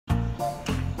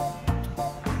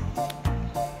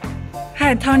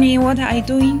Hi Tony, what are you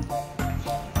doing?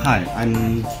 Hi,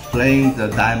 I'm playing the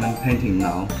diamond painting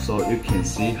now, so you can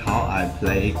see how I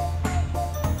play.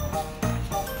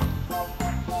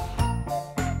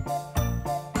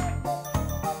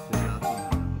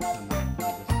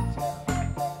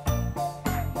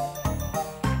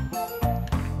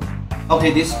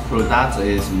 Okay, this product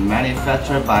is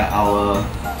manufactured by our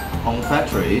own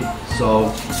factory. So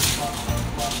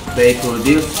they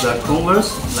produce the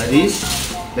converse like this,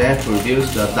 they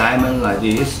produce the diamond like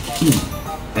this,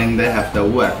 and they have the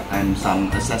web and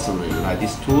some accessory like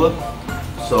this tool.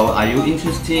 So are you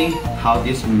interested how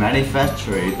this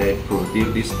manufacturer they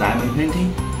produce this diamond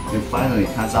painting? And finally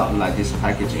it comes out like this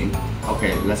packaging.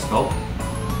 Okay, let's go.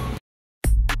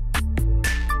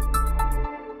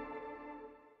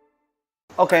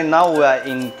 Okay, now we are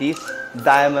in this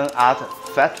diamond art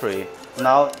factory.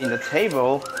 Now on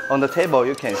the table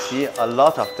you can see a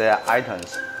lot of their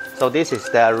items. So this is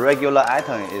their regular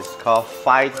item, it's called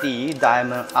 5D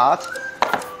diamond art.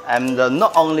 And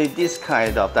not only this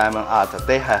kind of diamond art,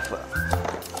 they have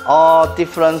all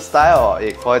different style.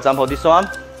 For example, this one,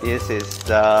 this is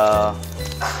the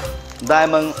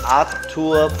diamond art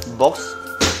tool box.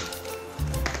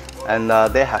 And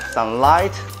they have some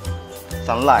light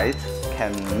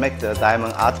can make the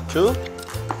diamond art too.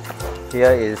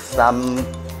 Here is some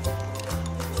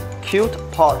cute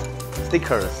pot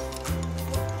stickers.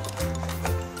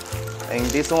 And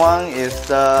this one is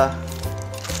the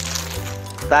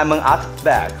diamond art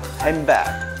bag, handbag.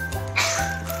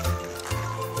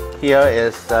 Here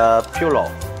is the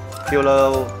pillow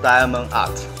diamond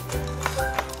art.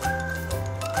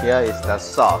 Here is the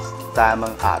sauce,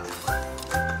 diamond art.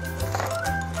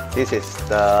 This is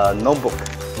the notebook.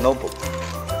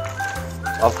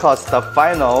 Of course, the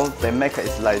final they make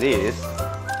is like this.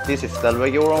 This is the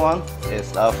regular one.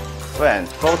 It's a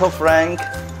photo frame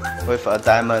with a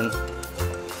diamond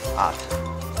art.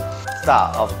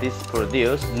 Start of this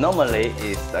produce normally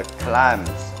is the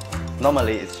clients.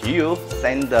 Normally it's you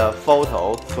send the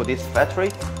photo to this factory,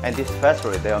 and this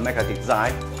factory they will make a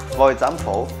design. For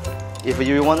example, if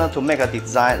you wanted to make a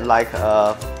design like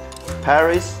a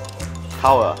Paris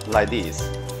tower like this,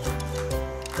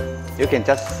 you can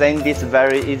just send this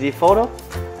very easy photo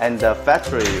and the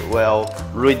factory will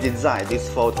redesign this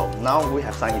photo. Now we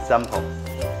have some example.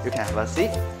 You can have a see.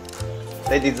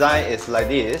 The design is like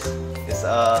this. It's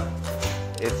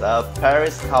a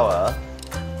Paris tower.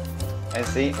 And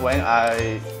see,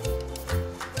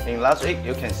 in last week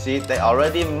you can see they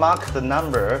already marked the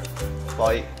number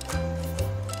for it.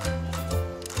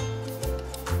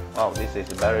 Oh, this is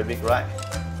very big, right?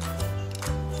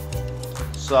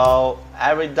 So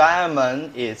every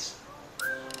diamond is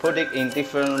put it in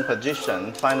different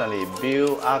position, finally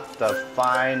build up the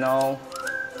final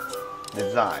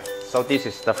design. So this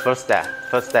is the first step.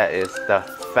 First step is the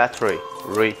factory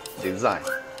redesign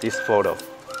this photo.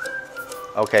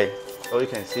 Okay, so you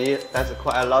can see there's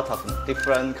quite a lot of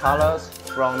different colors,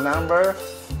 from number,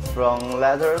 from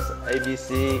letters A, B,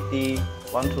 C, D,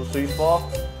 1, 2, 3, 4.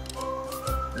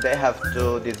 They have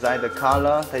to design the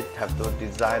color, they have to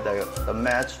design the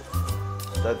match,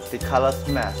 the colors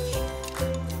match.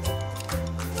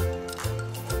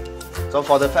 So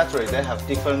for the factory, they have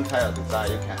different kind of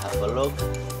design. You can have a look.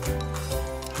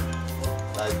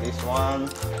 Like this one,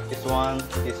 this one,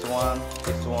 this one,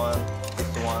 this one,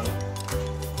 this one,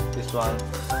 this one.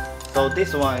 So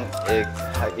this one,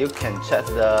 you can check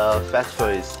the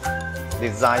factory's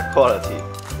design quality,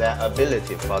 their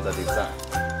ability for the design.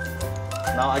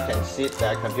 Now I can see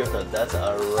their computer, that's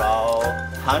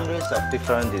around hundreds of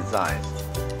different designs.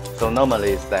 So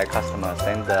normally it's their customer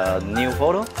send the new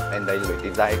photo and they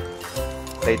redesign.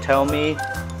 They tell me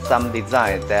some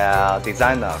design, their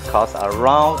designer costs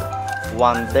around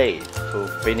 1 day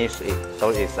to finish it. So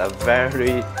it's a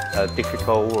very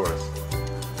difficult work.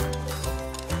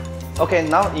 Okay,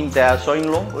 now in their showing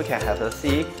room, we can have a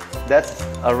see that's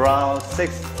around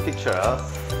 6 pictures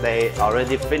they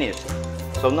already finished.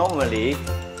 So normally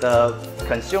the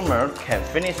consumer can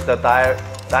finish the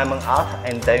diamond art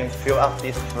and then fill up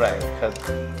this frame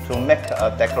to make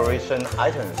a decoration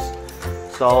items.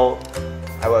 So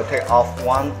I will take off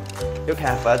one. You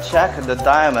can have a check the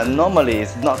diamond. Normally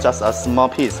it's not just a small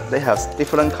piece. They have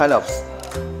different kind of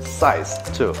size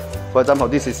too. For example,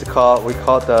 this is we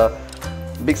call the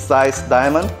big size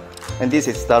diamond, and this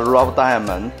is the raw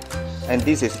diamond, and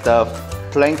this is the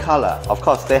plain color. Of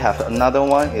course, they have another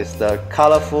one is the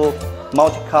colorful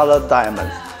multicolored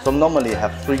diamonds. So normally you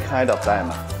have 3 kinds of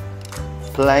diamond: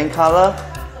 plain color,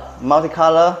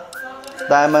 multicolor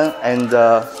diamond, and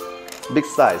big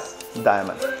size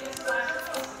diamond.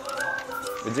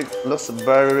 It looks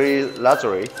very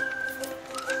luxury.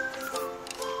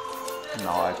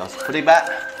 Now I just put it back.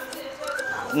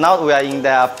 Now we are in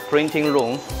the printing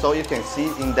room, so you can see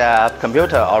in the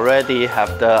computer already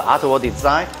have the artwork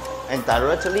design, and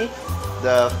directly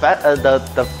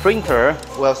the printer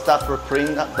will start to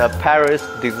print the Paris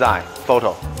design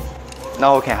photo.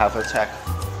 Now we can have a check.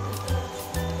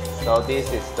 So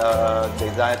this is the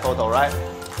design photo, right?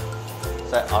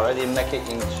 So I already make it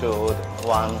into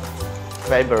one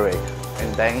fabric,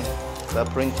 and then the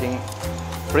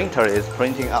printer is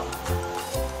printing up.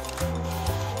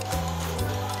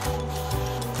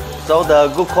 So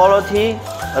the good quality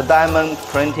diamond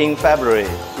printing fabric,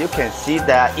 you can see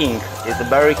that ink is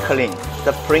very clean.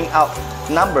 The print out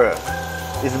number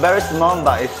is very small,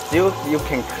 but it's still you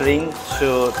can clean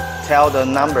to tell the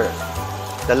number,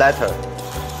 the letter.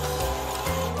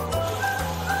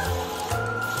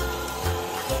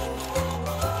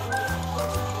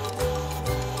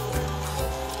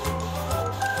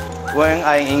 When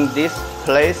I'm in this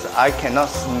place, I cannot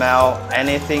smell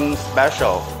anything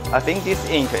special. I think this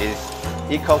ink is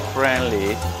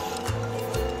eco-friendly.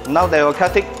 Now they will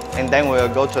cut it, and then we'll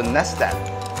go to the next step.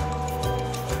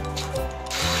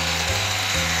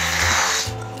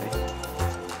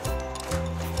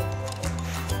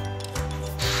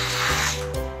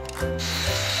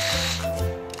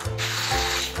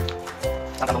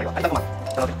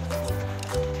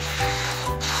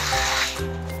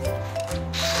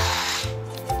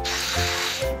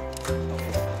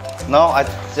 Now I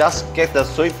just get the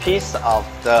 3 pieces of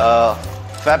the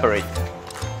fabric.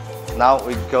 Now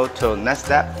we go to next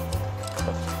step.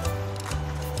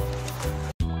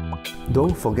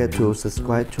 Don't forget to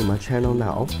subscribe to my channel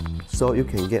now, so you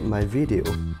can get my video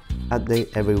update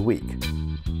every week.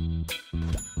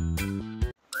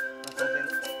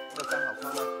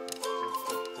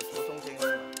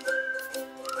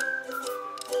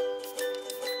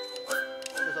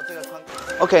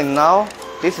 Okay, now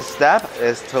this step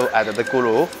is to add the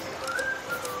glue.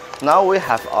 Now we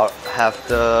have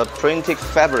the printed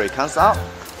fabric comes out,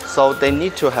 so they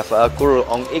need to have a glue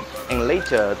on it, and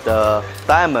later the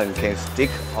diamond can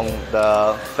stick on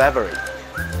the fabric.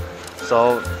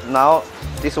 So now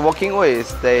this working way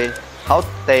is how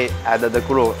they add the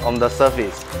glue on the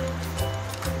surface.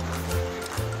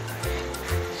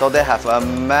 So they have a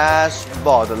mesh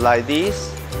board like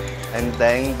this, and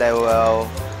then they will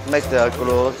make the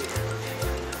glue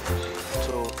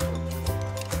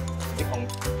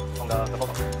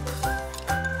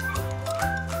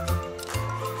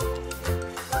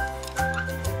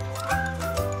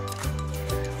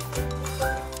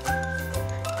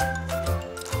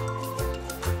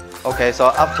Okay, so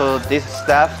up to this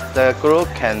step, the glue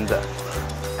can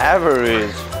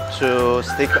average to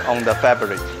stick on the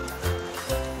fabric.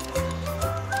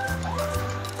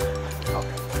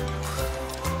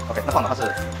 Okay, 那放的话是。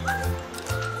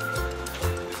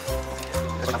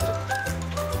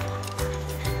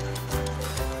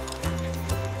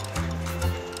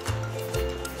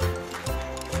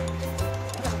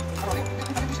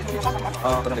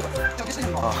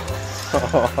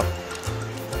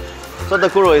So the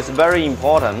glue is very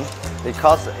important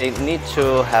because it needs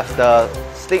to have the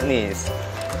thickness,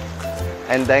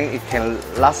 and then it can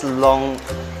last long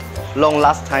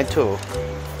last time too.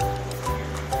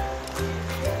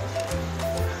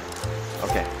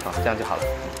 Okay, 好，这样就好了。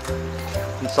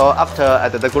So after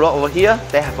add the glue over here,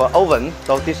 they have an oven.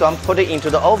 So this one put it into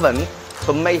the oven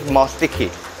to make it more sticky.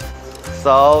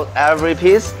 So every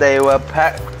piece they will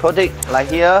put it like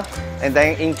here and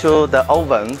then into the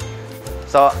oven.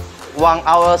 So 1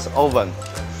 hour's oven,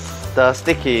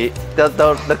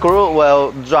 the glue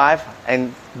will dry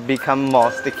and become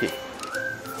more sticky.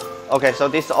 Okay, so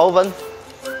this oven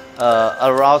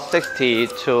around 60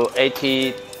 to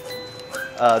 80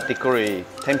 degree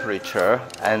temperature,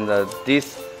 and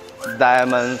this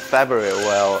diamond fabric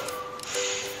will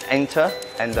enter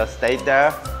and stay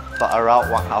there for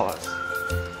around 1 hour.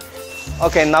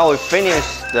 Okay, now we finish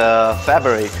the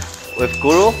fabric with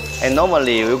glue, and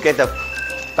normally you get the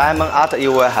diamond art,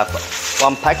 you will have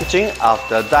one packaging of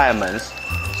the diamonds.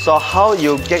 So how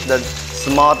you get the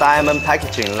small diamond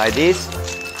packaging like this?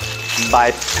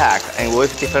 By pack and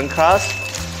with different colors.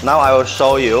 Now I will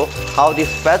show you how this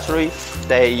factory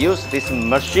they use this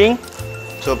machine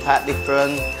to pack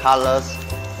different colors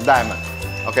diamond.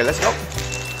 Okay, let's go.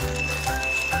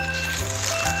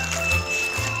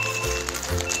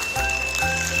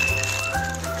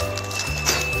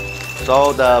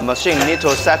 So the machine need to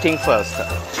setting first.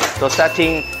 So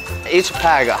setting each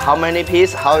pack, how many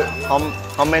pieces,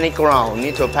 how many ground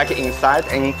need to pack it inside,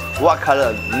 and what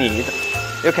color need.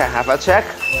 You can have a check.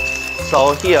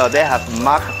 So here they have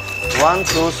mark 1,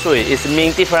 2, 3. It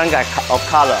means different kind of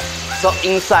color. So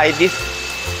inside this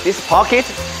this pocket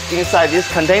inside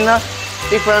this container,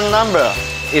 different number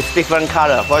is different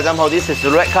color. For example, this is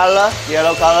red color,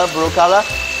 yellow color, blue color,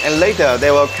 and later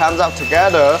they will come out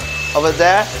together over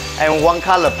there, and one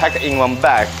color packed in one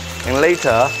bag, and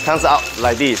later comes out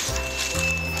like this.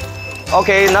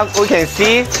 Okay, now we can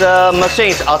see the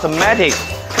machine is automatic.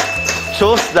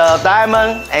 Choose the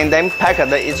diamond and then pack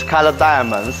the each color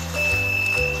diamonds.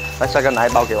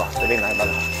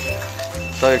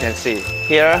 So you can see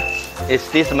here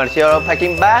is this material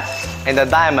packing bag and the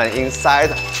diamond inside.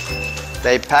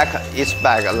 They pack each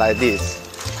bag like this.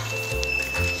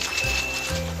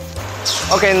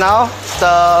 Okay, now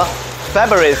the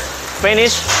fabric is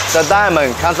finished. The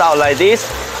diamond comes out like this.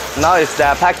 Now it's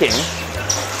their packing.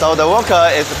 So the worker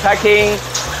is packing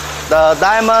the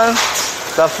diamond,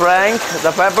 the frank,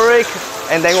 the fabric,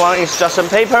 and then one instruction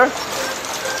paper.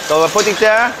 So we'll put it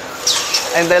there,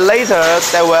 and then later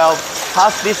they will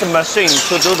pass this machine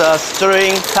to do the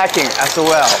string packing as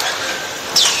well.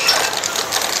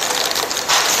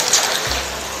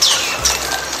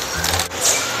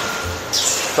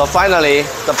 So finally,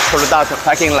 the product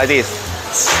packing like this.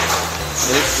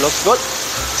 It looks good.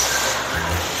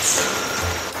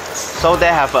 So they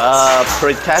have a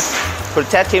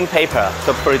protecting paper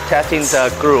to protecting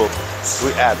the glue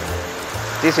we add.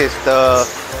 This is the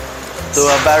do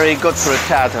a very good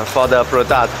protect for the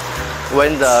product.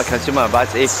 When the consumer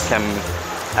buys it,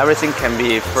 everything can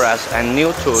be fresh and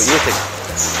new to use it.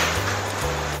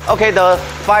 Okay, the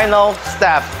final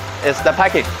step is the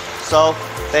packing. So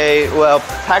they will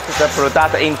pack the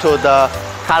product into the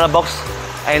color box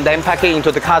and then pack it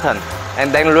into the carton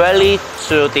and then ready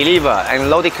to deliver and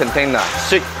load the container,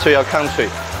 ship to your country,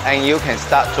 and you can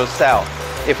start to sell.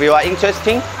 If you are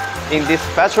interested in this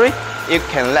factory, you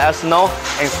can let us know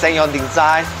and send your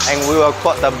design, and we will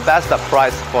quote the best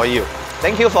price for you.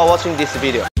 Thank you for watching this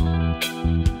video.